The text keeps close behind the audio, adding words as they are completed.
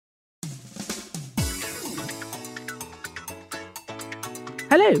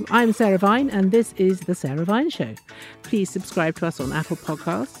Hello, I'm Sarah Vine, and this is The Sarah Vine Show. Please subscribe to us on Apple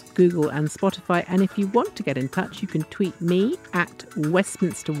Podcasts, Google and Spotify. And if you want to get in touch, you can tweet me at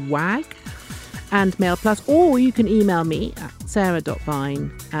Westminster Wag and Mail Plus, or you can email me at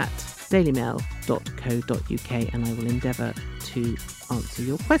sarah.vine@dailymail.co.uk, and I will endeavour to answer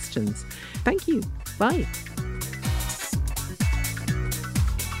your questions. Thank you. Bye.